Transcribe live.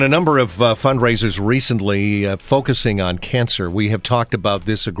A number of fundraisers recently focusing on cancer. We have talked about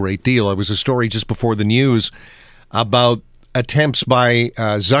this a great deal. There was a story just before the news about attempts by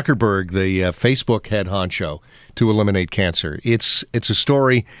Zuckerberg, the Facebook head honcho, to eliminate cancer. It's a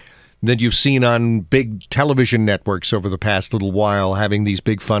story that you've seen on big television networks over the past little while, having these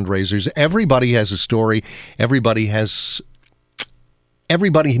big fundraisers. Everybody has a story. Everybody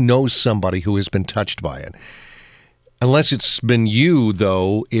knows somebody who has been touched by it. Unless it's been you,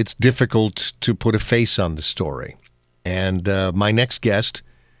 though, it's difficult to put a face on the story. And my next guest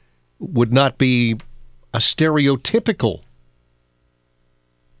would not be a stereotypical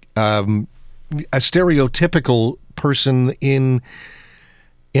person in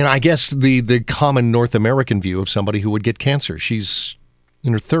I guess the common North American view of somebody who would get cancer. She's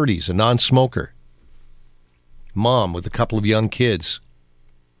in her 30s, a non-smoker, mom with a couple of young kids.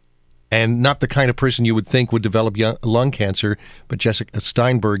 And not the kind of person you would think would develop lung cancer, but Jessica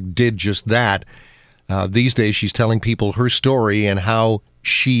Steinberg did just that. These days, she's telling people her story and how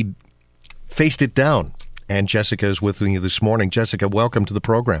she faced it down. And Jessica is with me this morning. Jessica, welcome to the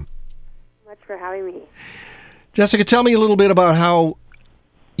program. Thank you so much for having me. Jessica, tell me a little bit about how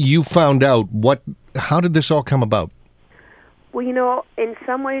you found out. How did this all come about? Well, in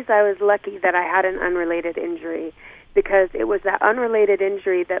some ways, I was lucky that I had an unrelated injury, because it was that unrelated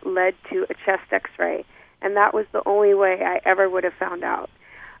injury that led to a chest x-ray, and that was the only way I ever would have found out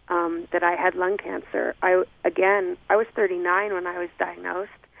that I had lung cancer. I was 39 when I was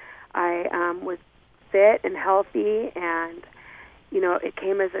diagnosed. I was fit and healthy, and, it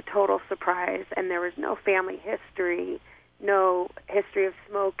came as a total surprise, and there was no family history, no history of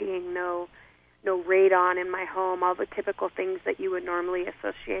smoking, no radon in my home, all the typical things that you would normally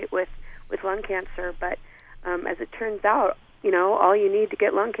associate with lung cancer, but as it turns out, all you need to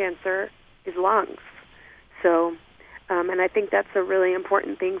get lung cancer is lungs. So, and I think that's a really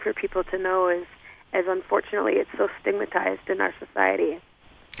important thing for people to know as unfortunately it's so stigmatized in our society.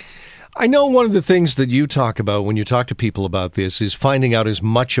 I know one of the things that you talk about when you talk to people about this is finding out as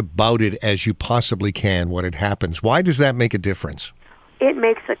much about it as you possibly can when it happens. Why does that make a difference? It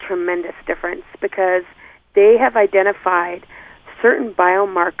makes a tremendous difference because they have identified certain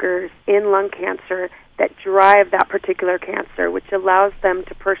biomarkers in lung cancer that drive that particular cancer, which allows them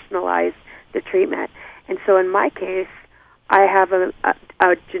to personalize the treatment. And so in my case, I have a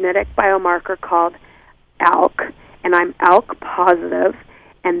genetic biomarker called ALK, and I'm ALK positive,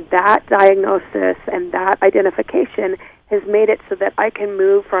 and that diagnosis and that identification has made it so that I can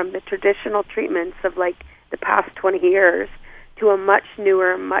move from the traditional treatments of like the past 20 years to a much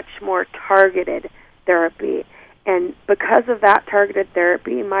newer, much more targeted therapy. And because of that targeted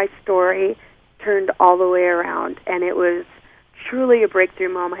therapy, my story turned all the way around, and it was truly a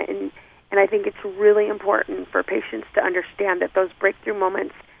breakthrough moment. And I think it's really important for patients to understand that those breakthrough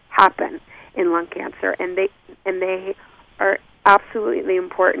moments happen in lung cancer, and they are absolutely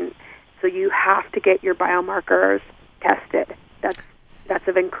important. So you have to get your biomarkers tested. That's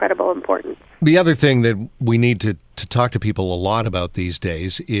of incredible importance. The other thing that we need to talk to people a lot about these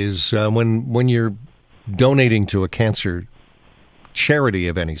days is when you're donating to a cancer charity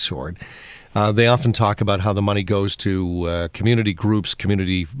of any sort, they often talk about how the money goes to community groups,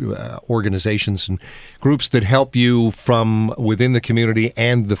 community organizations, and groups that help you from within the community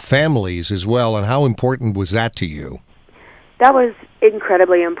and the families as well. And how important was that to you? That was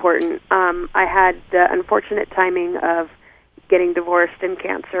incredibly important. I had the unfortunate timing of getting divorced and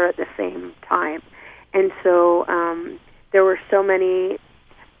cancer at the same time. And so there were so many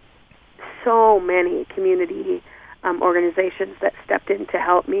community organizations that stepped in to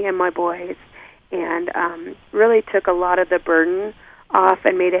help me and my boys, and really took a lot of the burden off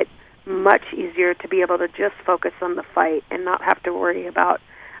and made it much easier to be able to just focus on the fight and not have to worry about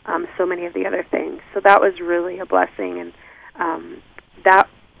so many of the other things. So that was really a blessing, and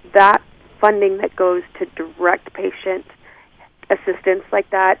that funding that goes to direct patient assistance like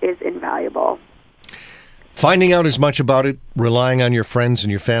that is invaluable. Finding out as much about it, relying on your friends and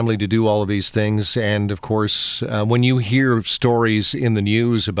your family to do all of these things, and of course, when you hear stories in the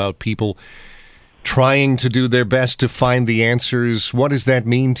news about people trying to do their best to find the answers, what does that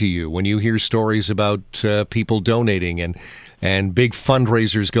mean to you when you hear stories about people donating and big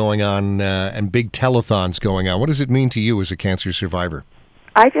fundraisers going on and big telethons going on? What does it mean to you as a cancer survivor?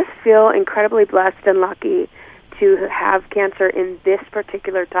 I just feel incredibly blessed and lucky to have cancer in this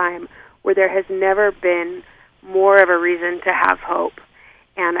particular time where there has never been more of a reason to have hope.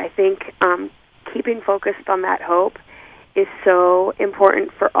 And I think keeping focused on that hope is so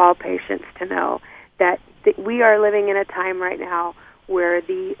important for all patients to know that we are living in a time right now where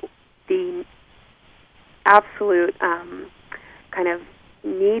the absolute kind of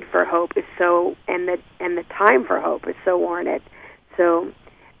need for hope is so, and the time for hope is so warranted. So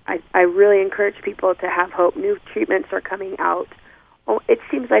I really encourage people to have hope. New treatments are coming out. It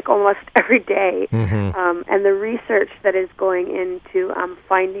seems like almost every day. And the research that is going into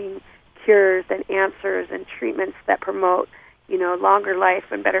finding cures and answers and treatments that promote, longer life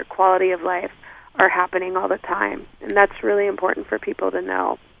and better quality of life are happening all the time. And that's really important for people to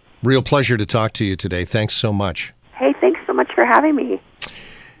know. Real pleasure to talk to you today. Thanks so much. Hey, thanks so much for having me.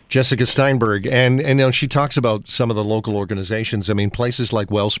 Jessica Steinberg, and she talks about some of the local organizations. I mean, places like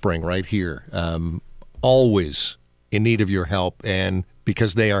Wellspring right here, always in need of your help, and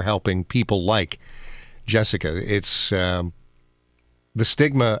because they are helping people like Jessica, it's the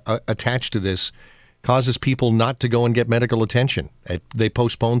stigma attached to this causes people not to go and get medical attention. They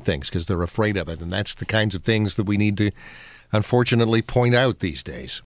postpone things because they're afraid of it, and that's the kinds of things that we need to, unfortunately, point out these days.